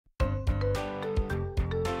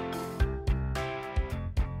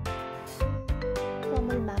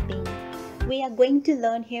conformal mapping. We are going to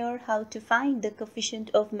learn here how to find the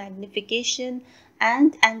coefficient of magnification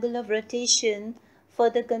and angle of rotation for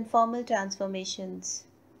the conformal transformations.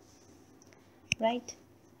 Right?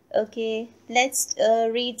 Okay, let's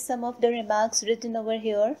read some of the remarks written over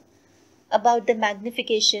here about the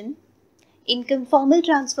magnification. In conformal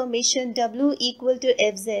transformation W equal to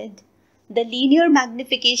Fz, the linear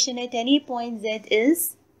magnification at any point Z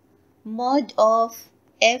is mod of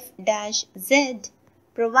f dash z,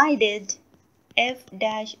 provided f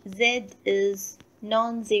dash z is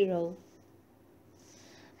non-zero,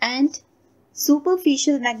 and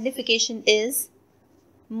superficial magnification is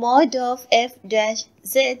mod of f dash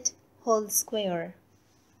z whole square.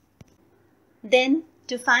 Then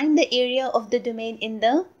to find the area of the domain in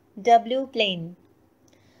the W plane,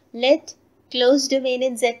 let closed domain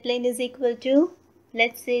in Z plane is equal to,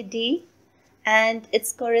 let's say, D, and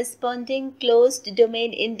its corresponding closed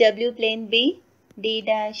domain in W plane be D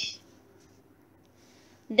dash.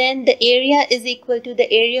 Then the area is equal to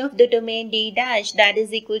the area of the domain D dash, that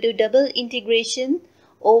is equal to double integration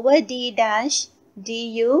over D dash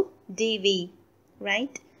du dv,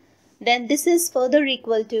 right? Then this is further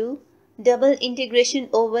equal to double integration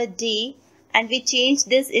over D, and we change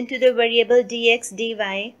this into the variable dx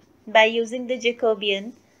dy by using the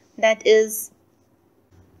Jacobian, that is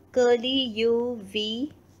curly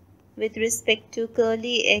uv with respect to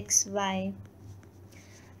curly xy,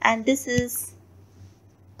 and this is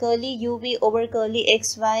curly uv over curly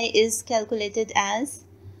xy is calculated as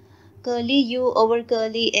curly u over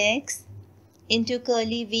curly x into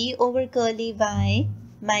curly v over curly y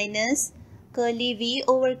minus curly v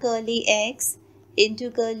over curly x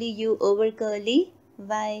into curly u over curly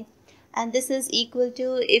y, and this is equal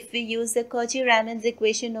to, if we use the Cauchy-Riemann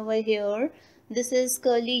equation over here, this is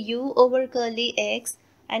curly u over curly x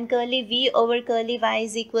and curly v over curly y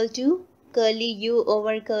is equal to curly u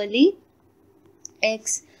over curly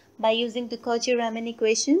x by using the Cauchy-Riemann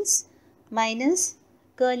equations, minus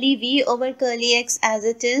curly v over curly x as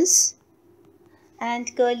it is,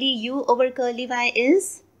 and curly u over curly y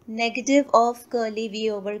is negative of curly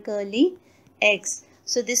v over curly x.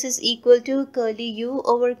 So this is equal to curly u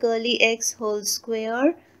over curly x whole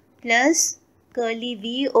square plus curly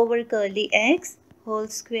v over curly x whole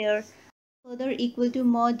square, further equal to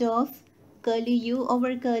mod of curly u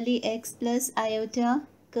over curly x plus iota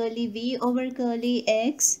curly v over curly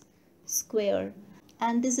x square,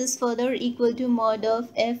 and this is further equal to mod of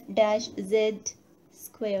f dash z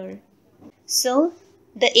square. So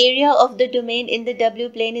the area of the domain in the W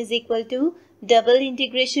plane is equal to double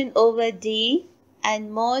integration over D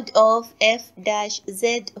and mod of f dash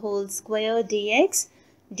z whole square dx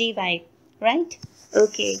dy, right?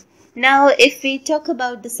 Okay, now if we talk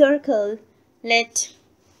about the circle,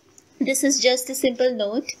 this is just a simple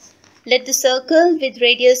note. Let the circle with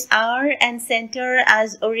radius r and center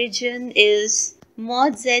as origin is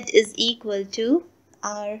mod z is equal to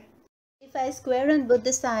r. If I square on both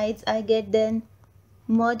the sides, I get then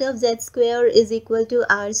mod of z square is equal to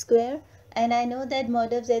r square, and I know that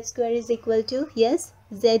mod of z square is equal to, yes,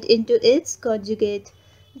 z into its conjugate.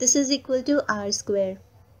 This is equal to r square.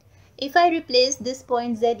 If I replace this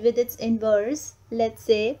point z with its inverse, let's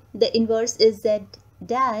say the inverse is z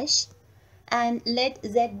dash, and let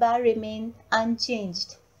z bar remain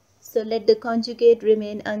unchanged. So let the conjugate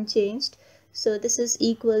remain unchanged. So this is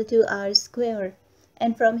equal to r square.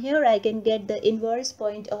 And from here I can get the inverse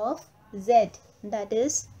point of z, that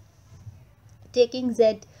is taking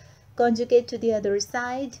z conjugate to the other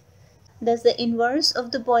side. Thus the inverse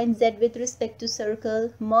of the point z with respect to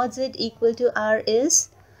circle mod z equal to r is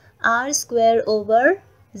r square over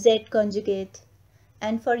z conjugate,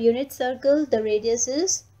 and for unit circle the radius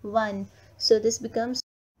is 1, so this becomes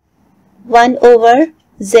 1 over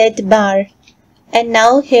z bar. And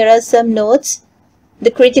now here are some notes.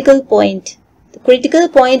 The critical point. The critical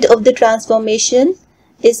point of the transformation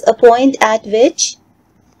is a point at which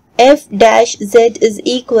f dash z is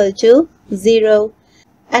equal to 0,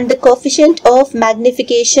 and the coefficient of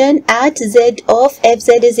magnification at z of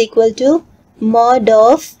fz is equal to mod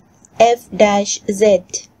of f dash z.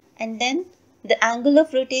 And then the angle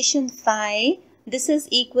of rotation phi, this is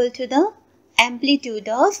equal to the amplitude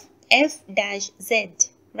of f dash z,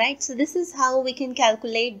 right? So this is how we can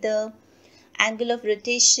calculate the angle of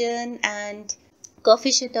rotation and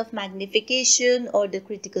coefficient of magnification or the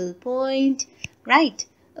critical point, right?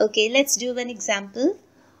 Okay, let's do an example.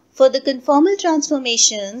 For the conformal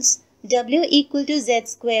transformations W equal to Z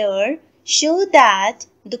square, show that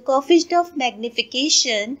the coefficient of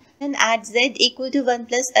magnification at Z equal to 1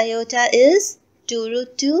 plus iota is 2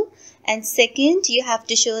 root 2, and second you have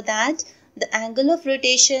to show that the angle of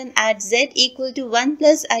rotation at z equal to 1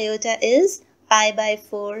 plus iota is pi by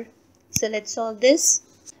 4. So let's solve this.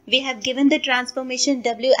 We have given the transformation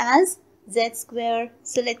w as z square.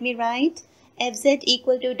 So let me write fz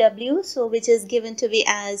equal to w, so which is given to be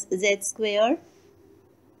as z square.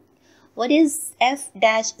 What is f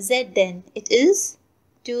dash z then? It is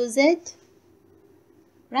 2z,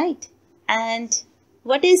 right? And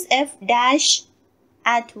what is f dash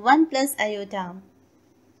at 1 plus iota?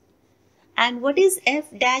 And what is f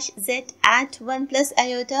dash z at 1 plus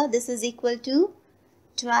iota? This is equal to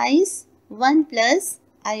twice 1 plus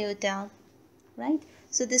iota, right?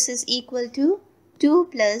 So this is equal to 2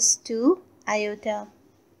 plus 2 iota.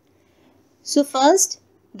 So first,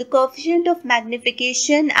 the coefficient of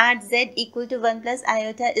magnification at z equal to 1 plus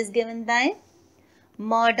iota is given by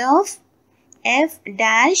mod of f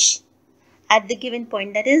dash at the given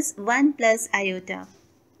point, that is 1 plus iota.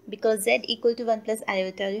 Because z equal to 1 plus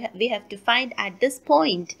iota, we have to find at this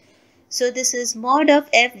point. So this is mod of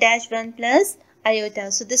f dash 1 plus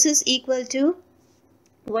iota. So this is equal to,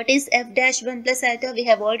 what is f dash 1 plus iota? We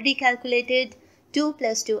have already calculated 2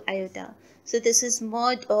 plus 2 iota. So this is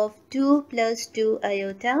mod of 2 plus 2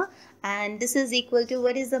 iota, and this is equal to,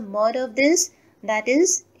 what is the mod of this? That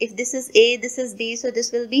is, if this is a, this is b, so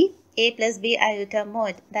this will be a plus b iota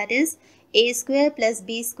mod. That is a square plus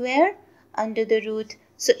b square under the root.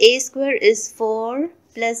 So a square is 4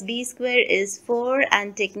 plus b square is 4,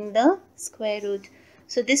 and taking the square root.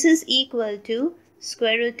 So this is equal to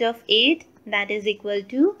square root of 8, that is equal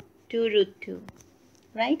to 2 root 2,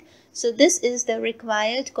 right? So this is the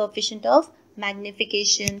required coefficient of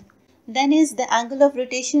magnification. Then is the angle of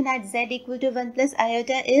rotation at z equal to 1 plus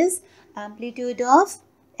iota is amplitude of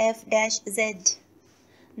f dash z.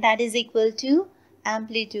 That is equal to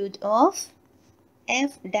amplitude of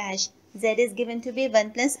f dash z is given to be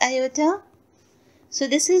 1 plus iota. So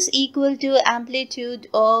this is equal to amplitude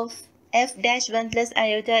of f dash 1 plus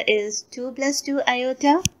iota is 2 plus 2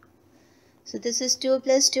 iota. So this is 2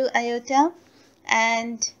 plus 2 iota,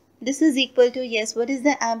 and this is equal to, yes, what is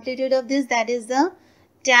the amplitude of this? That is the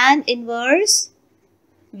tan inverse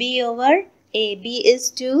b over a. B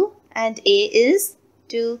is 2 and a is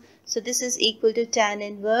 2. So this is equal to tan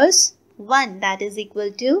inverse 1, that is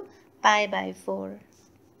equal to pi by 4.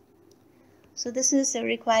 So this is the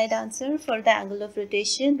required answer for the angle of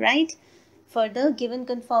rotation, right, for the given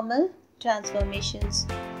conformal transformations.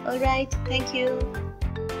 Alright, thank you.